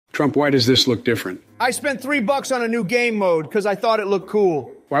Trump, why does this look different? I spent $3 on a new game mode because I thought it looked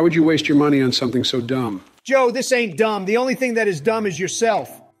cool. Why would you waste your money on something so dumb? Joe, this ain't dumb. The only thing that is dumb is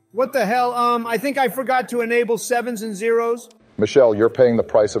yourself. What the hell? I think I forgot to enable 7s and 0s. Michelle, you're paying the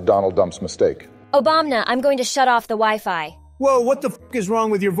price of Donald Dump's mistake. Obama, I'm going to shut off the Wi-Fi. Whoa, what the f*** is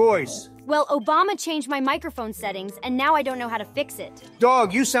wrong with your voice? Well, Obama changed my microphone settings, and now I don't know how to fix it.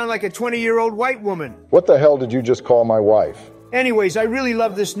 Dog, you sound like a 20-year-old white woman. What the hell did you just call my wife? Anyways, I really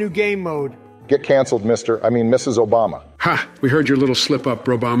love this new game mode. Get canceled, Mrs. Obama. Ha! We heard your little slip-up,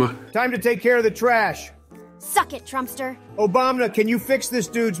 Brobama. Time to take care of the trash. Suck it, Trumpster. Obama, can you fix this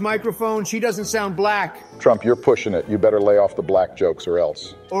dude's microphone? She doesn't sound black. Trump, you're pushing it. You better lay off the black jokes or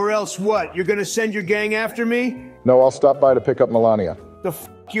else. Or else what? You're gonna send your gang after me? No, I'll stop by to pick up Melania. The f***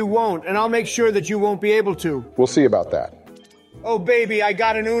 you won't, and I'll make sure that you won't be able to. We'll see about that. Oh, baby, I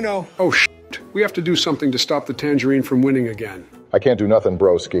got an Uno. Oh, shit. We have to do something to stop the Tangerine from winning again. I can't do nothing,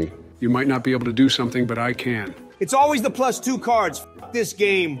 broski. You might not be able to do something, but I can. It's always the +2 cards. F*** this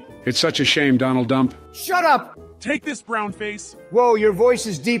game. It's such a shame, Donald Dump. Shut up! Take this, brown face. Whoa, your voice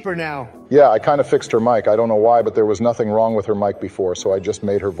is deeper now. Yeah, I kind of fixed her mic. I don't know why, but there was nothing wrong with her mic before, so I just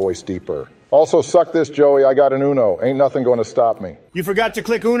made her voice deeper. Also, suck this, Joey. I got an Uno. Ain't nothing going to stop me. You forgot to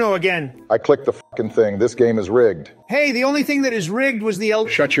click Uno again. I clicked the fucking thing. This game is rigged. Hey, the only thing that is rigged was the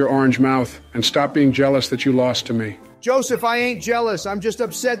Shut your orange mouth and stop being jealous that you lost to me. Joseph, I ain't jealous. I'm just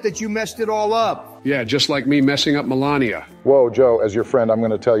upset that you messed it all up. Yeah, just like me messing up Melania. Whoa, Joe, as your friend, I'm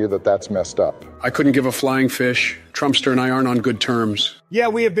going to tell you that that's messed up. I couldn't give a flying fish. Trumpster and I aren't on good terms. Yeah,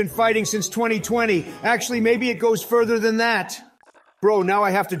 we have been fighting since 2020. Actually, maybe it goes further than that. Bro, now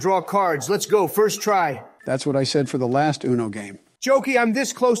I have to draw cards. Let's go. First try. That's what I said for the last Uno game. Jokey, I'm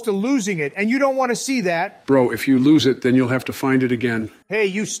this close to losing it, and you don't want to see that. Bro, if you lose it, then you'll have to find it again. Hey,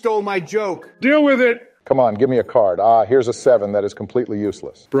 you stole my joke. Deal with it. Come on, give me a card. Here's a 7 that is completely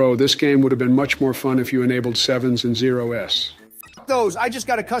useless. Bro, this game would have been much more fun if you enabled 7s and 0s. Those, I just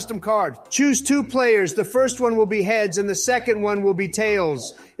got a custom card. Choose 2 players. The first one will be heads and the second one will be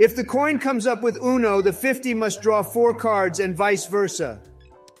tails. If the coin comes up with Uno, the 50 must draw 4 cards and vice versa.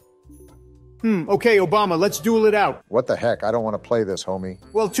 Okay, Obama, let's duel it out. What the heck? I don't want to play this, homie.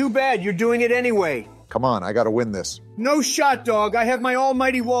 Well, too bad. You're doing it anyway. Come on, I gotta win this. No shot, dog. I have my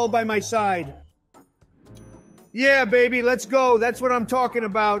almighty wall by my side. Yeah, baby, let's go. That's what I'm talking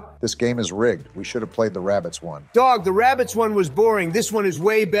about. This game is rigged. We should have played the rabbits one. Dog, the rabbits one was boring. This one is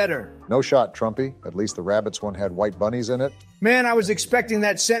way better. No shot, Trumpy. At least the rabbits one had white bunnies in it. Man, I was expecting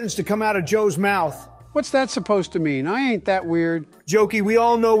that sentence to come out of Joe's mouth. What's that supposed to mean? I ain't that weird. Jokey, we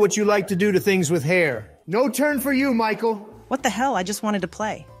all know what you like to do to things with hair. No turn for you, Michael. What the hell? I just wanted to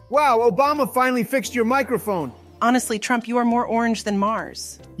play. Wow, Obama finally fixed your microphone. Honestly, Trump, you are more orange than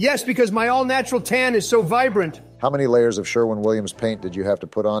Mars. Yes, because my all-natural tan is so vibrant. How many layers of Sherwin-Williams paint did you have to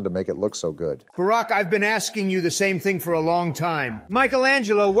put on to make it look so good? Barack, I've been asking you the same thing for a long time.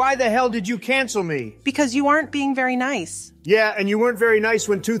 Michelangelo, why the hell did you cancel me? Because you aren't being very nice. Yeah, and you weren't very nice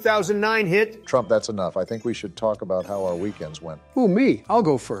when 2009 hit. Trump, that's enough. I think we should talk about how our weekends went. Oh, me? I'll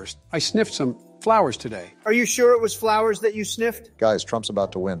go first. I sniffed some flowers today. Are you sure it was flowers that you sniffed? Guys, Trump's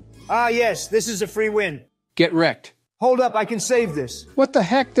about to win. Ah, yes, this is a free win. Get wrecked. Hold up, I can save this. What the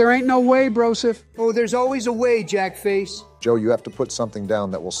heck? There ain't no way, Broseph. Oh, there's always a way, Jackface. Joe, you have to put something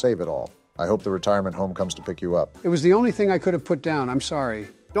down that will save it all. I hope the retirement home comes to pick you up. It was the only thing I could have put down. I'm sorry.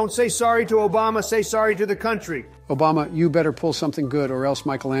 Don't say sorry to Obama, say sorry to the country. Obama, you better pull something good or else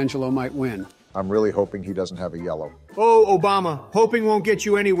Michelangelo might win. I'm really hoping he doesn't have a yellow. Oh, Obama, hoping won't get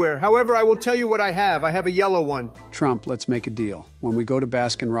you anywhere. However, I will tell you what I have. I have a yellow one. Trump, let's make a deal. When we go to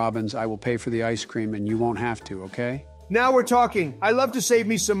Baskin-Robbins, I will pay for the ice cream and you won't have to, okay? Now we're talking. I love to save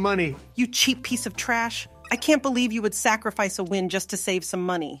me some money. You cheap piece of trash. I can't believe you would sacrifice a win just to save some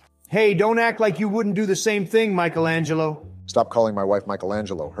money. Hey, don't act like you wouldn't do the same thing, Michelangelo. Stop calling my wife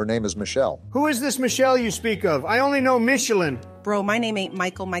Michelangelo. Her name is Michelle. Who is this Michelle you speak of? I only know Michelin. Bro, my name ain't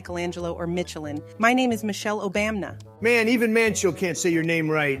Michael, Michelangelo, or Michelin. My name is Michelle Obama. Man, even Manchill can't say your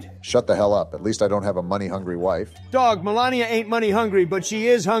name right. Shut the hell up. At least I don't have a money-hungry wife. Dog, Melania ain't money-hungry, but she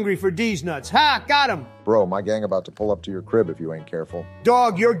is hungry for D's nuts. Ha! Got him! Bro, my gang about to pull up to your crib if you ain't careful.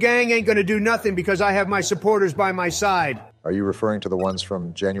 Dog, your gang ain't gonna do nothing because I have my supporters by my side. Are you referring to the ones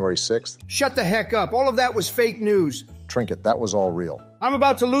from January 6th? Shut the heck up. All of that was fake news. Trinket, that was all real. I'm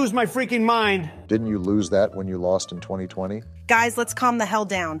about to lose my freaking mind. Didn't you lose that when you lost in 2020? Guys, let's calm the hell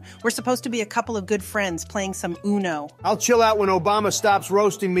down. We're supposed to be a couple of good friends playing some Uno. I'll chill out when Obama stops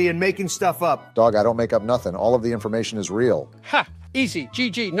roasting me and making stuff up. Dog, I don't make up nothing. All of the information is real. Ha! Easy.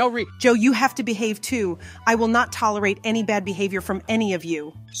 GG. No Joe, you have to behave too. I will not tolerate any bad behavior from any of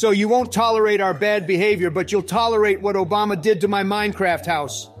you. So you won't tolerate our bad behavior, but you'll tolerate what Obama did to my Minecraft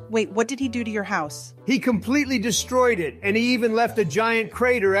house. Wait, what did he do to your house? He completely destroyed it, and he even left a giant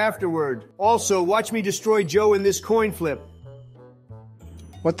crater afterward. Also, watch me destroy Joe in this coin flip.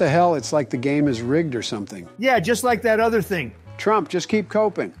 What the hell? It's like the game is rigged or something. Yeah, just like that other thing. Trump, just keep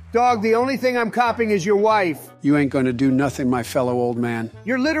coping. Dog, the only thing I'm copying is your wife. You ain't gonna do nothing, my fellow old man.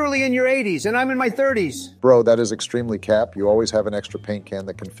 You're literally in your 80s, and I'm in my 30s. Bro, that is extremely cap. You always have an extra paint can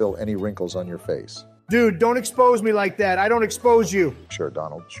that can fill any wrinkles on your face. Dude, don't expose me like that. I don't expose you. Sure,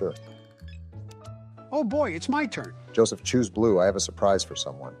 Donald, sure. Oh boy, it's my turn. Joseph, choose blue. I have a surprise for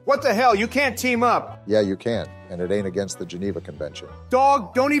someone. What the hell? You can't team up. Yeah, you can, and it ain't against the Geneva Convention.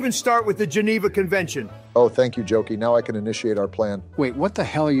 Dog, don't even start with the Geneva Convention. Oh, thank you, Jokey. Now I can initiate our plan. Wait, what the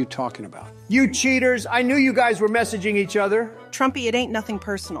hell are you talking about? You cheaters. I knew you guys were messaging each other. Trumpy, it ain't nothing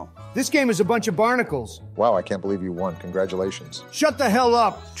personal. This game is a bunch of barnacles. Wow, I can't believe you won. Congratulations. Shut the hell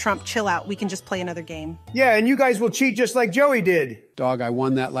up. Trump, chill out. We can just play another game. Yeah, and you guys will cheat just like Joey did. Dog, I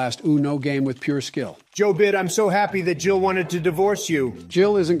won that last Uno game with pure skill. Joe Bid, I'm so happy that Jill wanted to divorce you.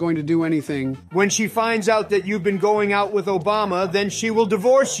 Jill isn't going to do anything. When she finds out that you've been going out with Obama, then she will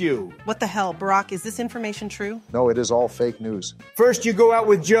divorce you. What the hell, Barack? Is this information true? No, it is all fake news. First you go out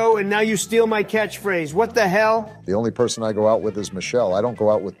with Joe, and now you steal my catchphrase. What the hell? The only person I go out with is Michelle. I don't go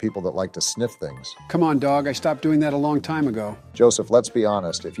out with people that like to sniff things. Come on, dog, I stopped doing that a long time ago. Joseph, let's be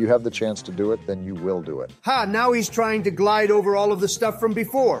honest. If you have the chance to do it, then you will do it. Ha, now he's trying to glide over all of the stuff from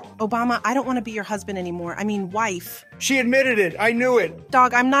before. Obama, I don't want to be your husband anymore. I mean, wife. She admitted it. I knew it.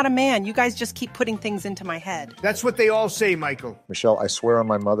 Dog, I'm not a man. You guys just keep putting things into my head. That's what they all say, Michael. Michelle, I swear on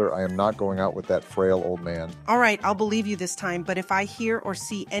my mother, I am not going out with that frail old man. All right, I'll believe you this time, but if I hear or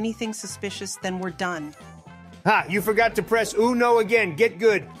see anything suspicious, then we're done. Ha, you forgot to press Uno again. Get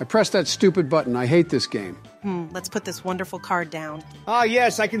good. I pressed that stupid button. I hate this game. Let's put this wonderful card down. Ah,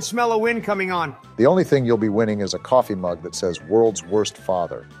 yes, I can smell a win coming on. The only thing you'll be winning is a coffee mug that says World's Worst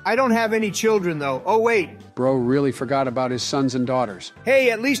Father. I don't have any children, though. Oh, wait. Bro really forgot about his sons and daughters. Hey,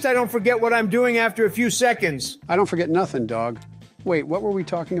 at least I don't forget what I'm doing after a few seconds. I don't forget nothing, dog. Wait, what were we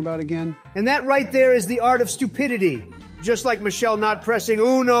talking about again? And that right there is the art of stupidity. Just like Michelle not pressing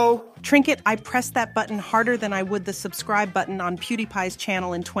Uno. Trinket, I pressed that button harder than I would the subscribe button on PewDiePie's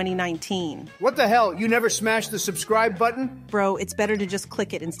channel in 2019. What the hell? You never smashed the subscribe button? Bro, it's better to just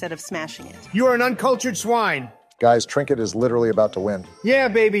click it instead of smashing it. You are an uncultured swine. Guys, Trinket is literally about to win. Yeah,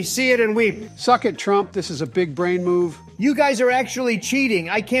 baby, see it and weep. Suck it, Trump. This is a big brain move. You guys are actually cheating.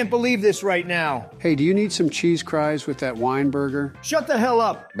 I can't believe this right now. Hey, do you need some cheese cries with that wine burger? Shut the hell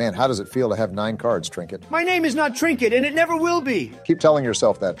up. Man, how does it feel to have 9 cards, Trinket? My name is not Trinket, and it never will be. Keep telling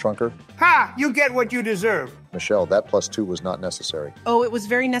yourself that, Trunker. Ha! You get what you deserve. Michelle, that +2 was not necessary. Oh, it was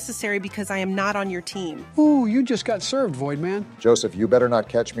very necessary because I am not on your team. Ooh, you just got served, Void Man. Joseph, you better not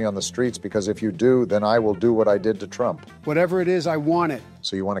catch me on the streets, because if you do, then I will do what I did to Trump. Whatever it is, I want it.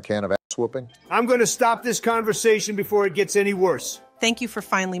 So you want a can of ass whooping? I'm going to stop this conversation before it gets any worse. Thank you for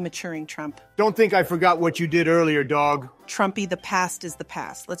finally maturing, Trump. Don't think I forgot what you did earlier, dog. Trumpy, the past is the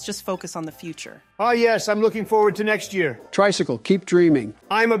past. Let's just focus on the future. Ah, yes, I'm looking forward to next year. Tricycle, keep dreaming.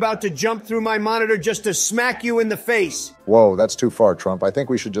 I'm about to jump through my monitor just to smack you in the face. Whoa, that's too far, Trump. I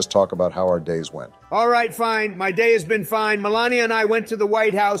think we should just talk about how our days went. All right, fine. My day has been fine. Melania and I went to the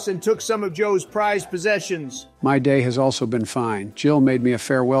White House and took some of Joe's prized possessions. My day has also been fine. Jill made me a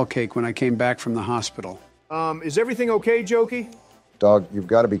farewell cake when I came back from the hospital. Is everything okay, Jokey? Dog, you've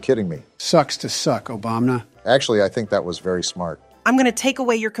got to be kidding me. Sucks to suck, Obama. Actually, I think that was very smart. I'm going to take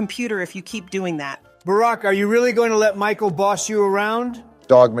away your computer if you keep doing that. Barack, are you really going to let Michael boss you around?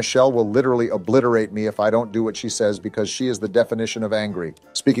 Dog, Michelle will literally obliterate me if I don't do what she says, because she is the definition of angry.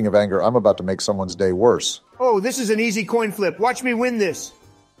 Speaking of anger, I'm about to make someone's day worse. Oh, this is an easy coin flip. Watch me win this.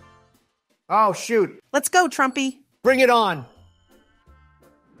 Oh, shoot. Let's go, Trumpy. Bring it on.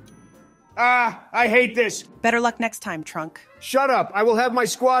 Ah, I hate this. Better luck next time, Trunk. Shut up. I will have my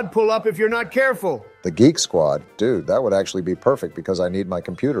squad pull up if you're not careful. The Geek Squad? Dude, that would actually be perfect because I need my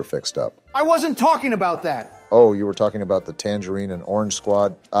computer fixed up. I wasn't talking about that. Oh, you were talking about the Tangerine and Orange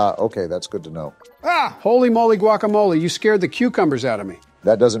Squad? Okay, that's good to know. Ah! Holy moly guacamole, you scared the cucumbers out of me.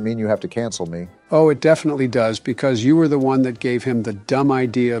 That doesn't mean you have to cancel me. Oh, it definitely does, because you were the one that gave him the dumb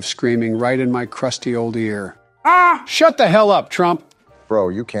idea of screaming right in my crusty old ear. Ah! Shut the hell up, Trump. Bro,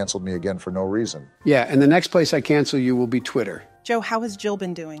 you canceled me again for no reason. Yeah, and the next place I cancel you will be Twitter. Joe, how has Jill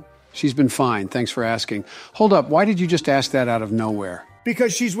been doing? She's been fine, thanks for asking. Hold up, why did you just ask that out of nowhere?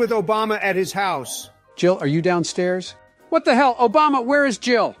 Because she's with Obama at his house. Jill, are you downstairs? What the hell? Obama, where is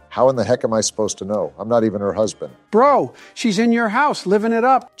Jill? How in the heck am I supposed to know? I'm not even her husband. Bro, she's in your house, living it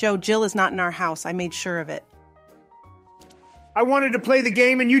up. Joe, Jill is not in our house. I made sure of it. I wanted to play the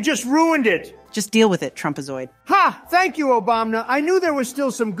game and you just ruined it. Just deal with it, Trumpazoid. Ha! Thank you, Obama. I knew there was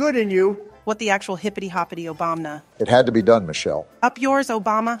still some good in you. What the actual hippity-hoppity Obama? It had to be done, Michelle. Up yours,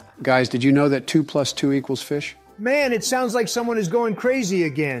 Obama. Guys, did you know that 2 + 2 equals fish? Man, it sounds like someone is going crazy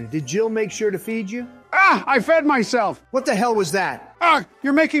again. Did Jill make sure to feed you? Ah, I fed myself. What the hell was that? Ah,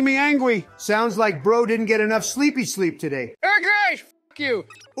 you're making me angry. Sounds like bro didn't get enough sleepy sleep today. Okay, f you.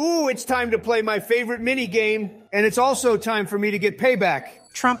 Ooh, it's time to play my favorite mini game, and it's also time for me to get payback.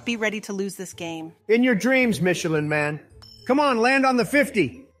 Trump, be ready to lose this game. In your dreams, Michelin Man. Come on, land on the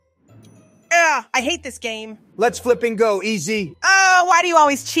 50. Ugh, I hate this game. Let's flip and go, easy. Oh, why do you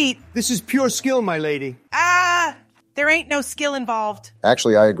always cheat? This is pure skill, my lady. There ain't no skill involved.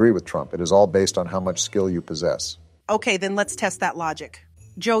 Actually, I agree with Trump. It is all based on how much skill you possess. Okay, then let's test that logic.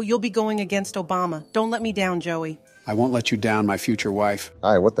 Joe, you'll be going against Obama. Don't let me down, Joey. I won't let you down, my future wife.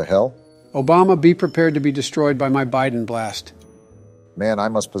 Aye, what the hell? Obama, be prepared to be destroyed by my Biden blast. Man, I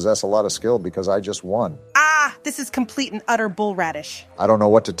must possess a lot of skill because I just won. This is complete and utter bull radish. I don't know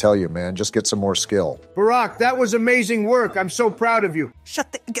what to tell you, man. Just get some more skill. Barack, that was amazing work. I'm so proud of you.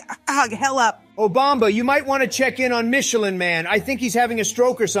 Shut the hell up. Obama, you might want to check in on Michelin Man. I think he's having a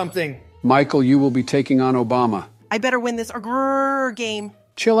stroke or something. Michael, you will be taking on Obama. I better win this game.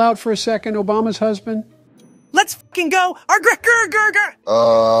 Chill out for a second, Obama's husband. Let's fucking go.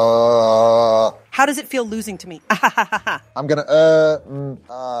 How does it feel losing to me? I'm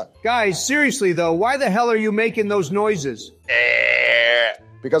gonna, Guys, seriously though, why the hell are you making those noises?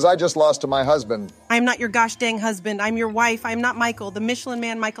 Because I just lost to my husband. I'm not your gosh dang husband. I'm your wife. I'm not Michael, the Michelin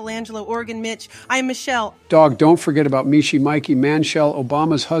Man, Michelangelo, Oregon Mitch. I am Michelle. Dog, don't forget about Mishi, Mikey, Manshell,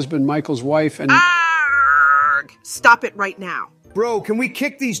 Obama's husband, Michael's wife, and... Stop it right now. Bro, can we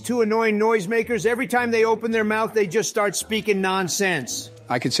kick these two annoying noisemakers? Every time they open their mouth, they just start speaking nonsense.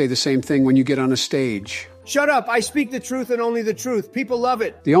 I could say the same thing when you get on a stage. Shut up. I speak the truth and only the truth. People love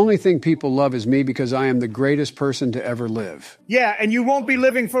it. The only thing people love is me because I am the greatest person to ever live. Yeah, and you won't be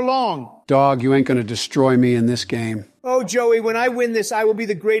living for long. Dog, you ain't gonna destroy me in this game. Oh, Joey, when I win this, I will be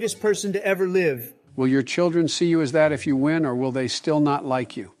the greatest person to ever live. Will your children see you as that if you win, or will they still not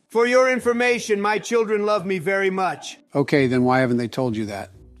like you? For your information, my children love me very much. Okay, then why haven't they told you that?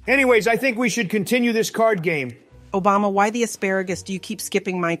 Anyways, I think we should continue this card game. Obama, why the asparagus do you keep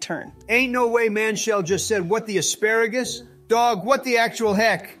skipping my turn? Ain't no way Manshell just said, what the asparagus? Dog, what the actual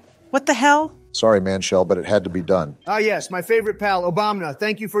heck? What the hell? Sorry, Manshell, but it had to be done. Ah, yes, my favorite pal, Obama.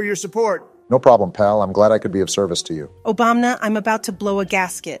 Thank you for your support. No problem, pal. I'm glad I could be of service to you. Obama, I'm about to blow a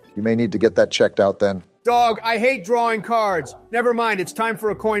gasket. You may need to get that checked out then. Dog, I hate drawing cards. Never mind, it's time for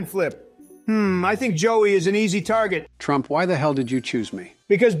a coin flip. I think Joey is an easy target. Trump, why the hell did you choose me?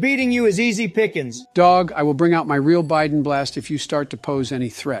 Because beating you is easy pickings. Dog, I will bring out my real Biden blast if you start to pose any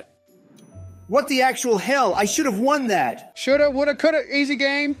threat. What the actual hell? I should have won that. Shoulda, woulda, coulda, easy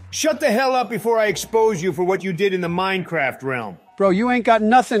game. Shut the hell up before I expose you for what you did in the Minecraft realm. Bro, you ain't got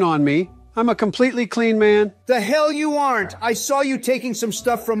nothing on me. I'm a completely clean man. The hell you aren't. I saw you taking some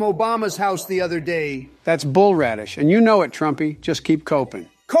stuff from Obama's house the other day. That's bull radish, and you know it, Trumpy. Just keep coping.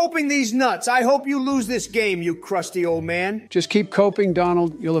 Coping these nuts. I hope you lose this game, you crusty old man. Just keep coping,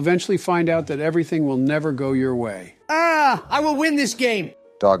 Donald. You'll eventually find out that everything will never go your way. I will win this game.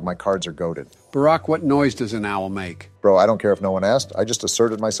 Dog, my cards are goated. Barack, what noise does an owl make? Bro, I don't care if no one asked. I just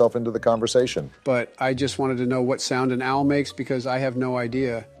asserted myself into the conversation. But I just wanted to know what sound an owl makes because I have no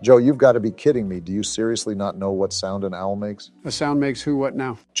idea. Joe, you've got to be kidding me. Do you seriously not know what sound an owl makes? A sound makes who, what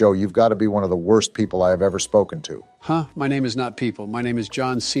now? Joe, you've got to be one of the worst people I have ever spoken to. Huh? My name is not people. My name is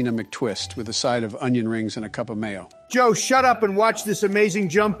John Cena McTwist with a side of onion rings and a cup of mayo. Joe, shut up and watch this amazing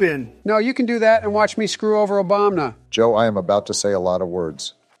jump in. No, you can do that and watch me screw over Obama. Joe, I am about to say a lot of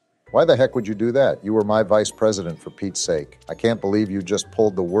words. Why the heck would you do that? You were my vice president, for Pete's sake. I can't believe you just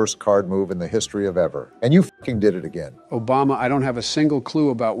pulled the worst card move in the history of ever. And you fucking did it again. Obama, I don't have a single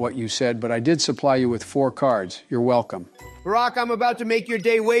clue about what you said, but I did supply you with 4 cards. You're welcome. Barack, I'm about to make your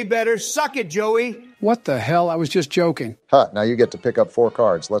day way better. Suck it, Joey. What the hell? I was just joking. Now you get to pick up 4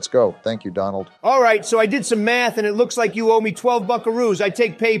 cards. Let's go. Thank you, Donald. All right, so I did some math, and it looks like you owe me 12 buckaroos. I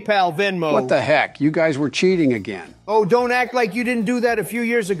take PayPal, Venmo. What the heck? You guys were cheating again. Oh, don't act like you didn't do that a few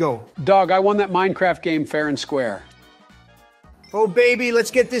years ago. Dog, I won that Minecraft game fair and square. Oh, baby, let's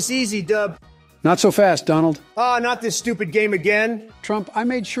get this easy, Dub. Not so fast, Donald. Not this stupid game again. Trump, I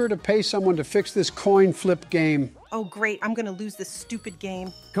made sure to pay someone to fix this coin flip game. Oh, great. I'm going to lose this stupid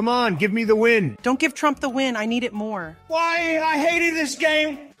game. Come on, give me the win. Don't give Trump the win. I need it more. Why? I hated this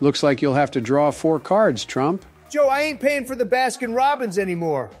game. Looks like you'll have to draw 4 cards, Trump. Joe, I ain't paying for the Baskin-Robbins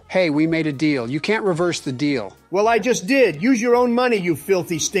anymore. Hey, we made a deal. You can't reverse the deal. Well, I just did. Use your own money, you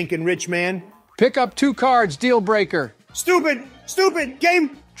filthy, stinking rich man. Pick up 2 cards, deal breaker. Stupid! Stupid!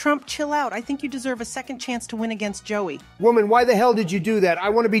 Game! Trump, chill out. I think you deserve a second chance to win against Joey. Woman, why the hell did you do that? I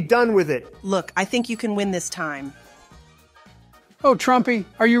want to be done with it. Look, I think you can win this time. Oh, Trumpy,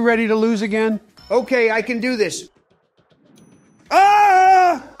 are you ready to lose again? Okay, I can do this.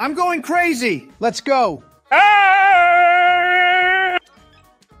 Ah! I'm going crazy. Let's go. Ah!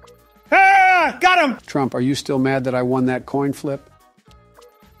 Ah! Got him! Trump, are you still mad that I won that coin flip?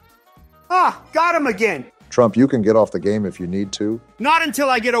 Ah! Got him again. Trump, you can get off the game if you need to. Not until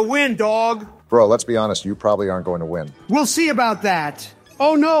I get a win, dog. Bro, let's be honest, you probably aren't going to win. We'll see about that.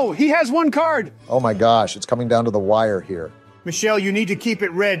 Oh no, he has one card. Oh my gosh, it's coming down to the wire here. Michelle, you need to keep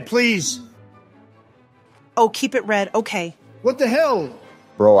it red, please. Oh, keep it red. Okay. What the hell?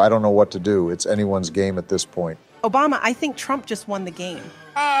 Bro, I don't know what to do. It's anyone's game at this point. Obama, I think Trump just won the game.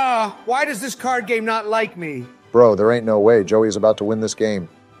 Ah, why does this card game not like me? Bro, there ain't no way. Joey's about to win this game.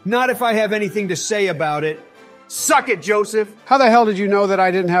 Not if I have anything to say about it. Suck it, Joseph. How the hell did you know that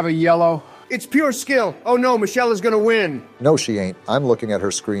I didn't have a yellow? It's pure skill. Oh no, Michelle is gonna win. No, she ain't. I'm looking at her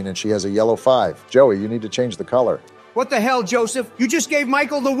screen and she has a yellow 5. Joey, you need to change the color. What the hell, Joseph? You just gave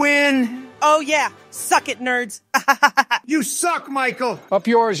Michael the win. Oh, yeah. Suck it, nerds. You suck, Michael. Up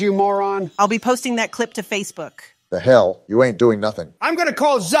yours, you moron. I'll be posting that clip to Facebook. The hell? You ain't doing nothing. I'm gonna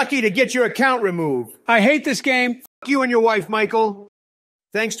call Zucky to get your account removed. I hate this game. Fuck you and your wife, Michael.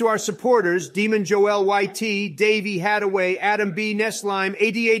 Thanks to our supporters, Demon Joel YT, Davey Hadaway, Adam B. Nesslime,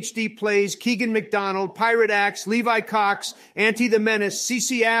 ADHD Plays, Keegan McDonald, Pirate Axe, Levi Cox, Auntie the Menace,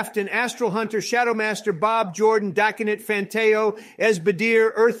 CC Afton, Astral Hunter, Shadowmaster, Bob Jordan, Dakinit Fanteo,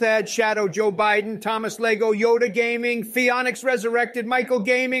 Esbadir, Earthad, Shadow, Joe Biden, Thomas Lego, Yoda Gaming, Pheonix Resurrected, Michael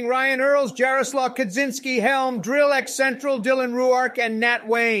Gaming, Ryan Earls, Jaroslaw Kaczynski, Helm, Drill X Central, Dylan Ruark, and Nat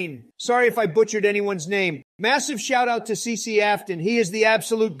Wayne. Sorry if I butchered anyone's name. Massive shout out to CC Afton. He is the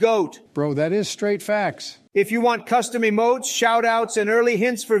absolute GOAT. Bro, that is straight facts. If you want custom emotes, shout outs, and early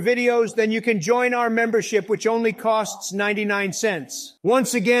hints for videos, then you can join our membership, which only costs 99 cents.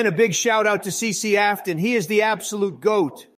 Once again, a big shout out to CC Afton. He is the absolute GOAT.